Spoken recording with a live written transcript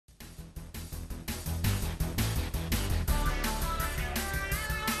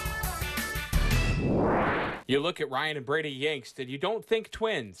You look at Ryan and Brady Yingst, and you don't think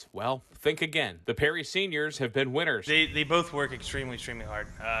twins. Well, think again. The Perry seniors have been winners. They both work extremely hard.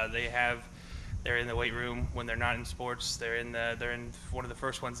 They're in the weight room when they're not in sports. They're in one of the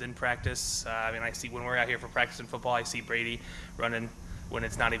first ones in practice. I see when we're out here for practice in football, I see Brady running when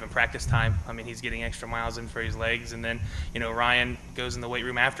it's not even practice time. He's getting extra miles in for his legs, and then Ryan goes in the weight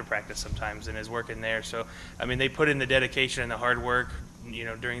room after practice sometimes and is working there. So they put in the dedication and the hard work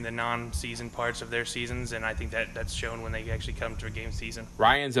during the non-season parts of their seasons, and I think that's shown when they actually come to a game season.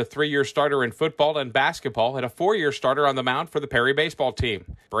 Ryan's a 3-year starter in football and basketball and a 4-year starter on the mound for the Perry baseball team.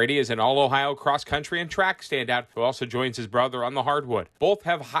 Brady is an all-Ohio cross-country and track standout who also joins his brother on the hardwood. Both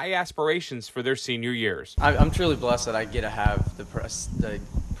have high aspirations for their senior years. I'm truly blessed that I get to have the person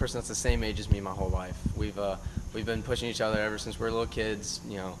that's the same age as me my whole life. We've been pushing each other ever since we were little kids.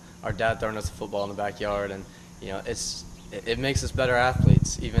 Our dad throwing us a football in the backyard, and it makes us better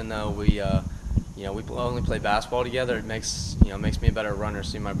athletes. Even though we only play basketball together, it makes me a better runner.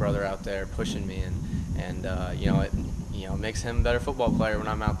 Seeing my brother out there pushing me, and it makes him a better football player when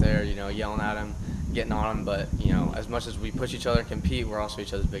I'm out there, yelling at him, getting on him. But as much as we push each other and compete, we're also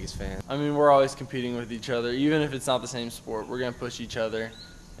each other's biggest fans. We're always competing with each other, even if it's not the same sport. We're gonna push each other.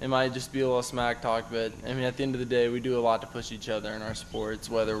 It might just be a little smack talk, but at the end of the day, we do a lot to push each other in our sports,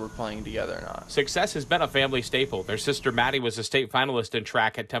 whether we're playing together or not. Success has been a family staple. Their sister Maddie was a state finalist in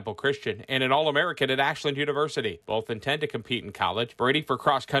track at Temple Christian and an All-American at Ashland University. Both intend to compete in college. Brady for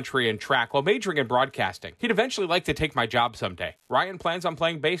cross country and track while majoring in broadcasting. He'd eventually like to take my job someday. Ryan plans on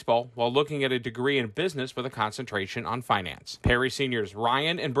playing baseball while looking at a degree in business with a concentration on finance. Perry seniors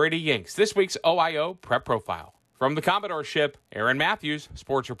Ryan and Brady Yingst. This week's OIO Prep Profile. From the Commodore ship, Aaron Matthews,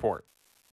 Sports Report.